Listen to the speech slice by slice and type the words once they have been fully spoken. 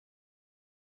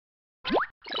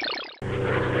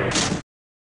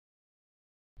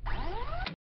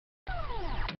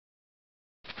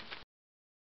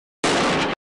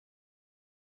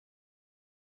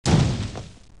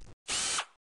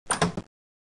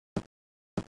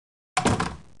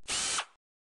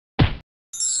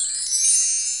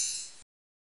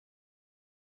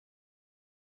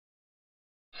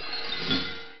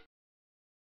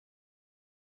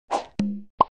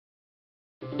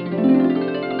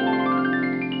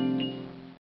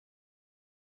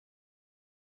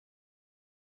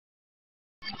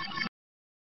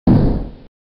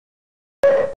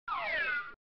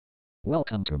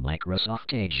Welcome to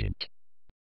Microsoft Agent.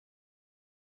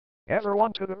 Ever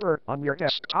want to convert on your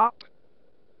desktop?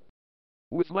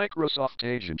 With Microsoft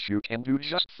Agent you can do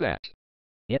just that.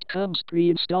 It comes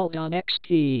pre-installed on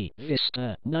XP,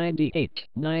 Vista, 98,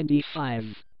 95,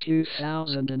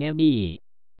 2000 and ME.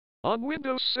 On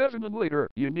Windows 7 and later,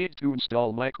 you need to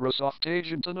install Microsoft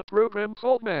Agent and a program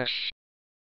called Mesh.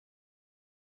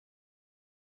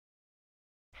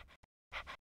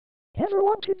 Ever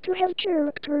wanted to have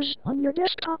characters on your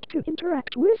desktop to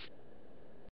interact with?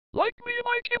 Like me,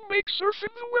 I can make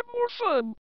surfing the web more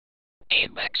fun. Hey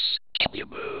Max, can you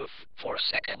move for a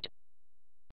second?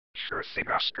 Sure thing,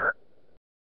 Oscar.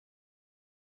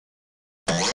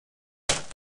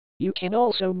 You can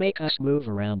also make us move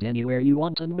around anywhere you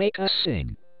want and make us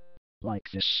sing. Like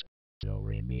this. Do,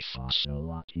 re, mi, fa, sol,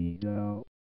 la, ti, do.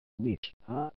 Neat,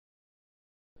 huh?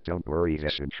 Don't worry,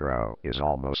 this intro is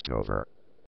almost over.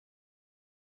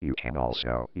 You can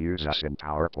also use us in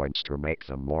PowerPoints to make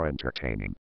them more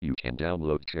entertaining. You can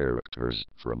download characters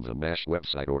from the Mesh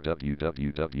website or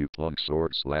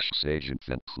www.plug/agent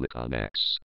and click on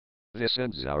X. This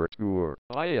ends our tour.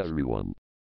 Bye everyone.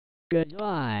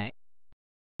 Goodbye.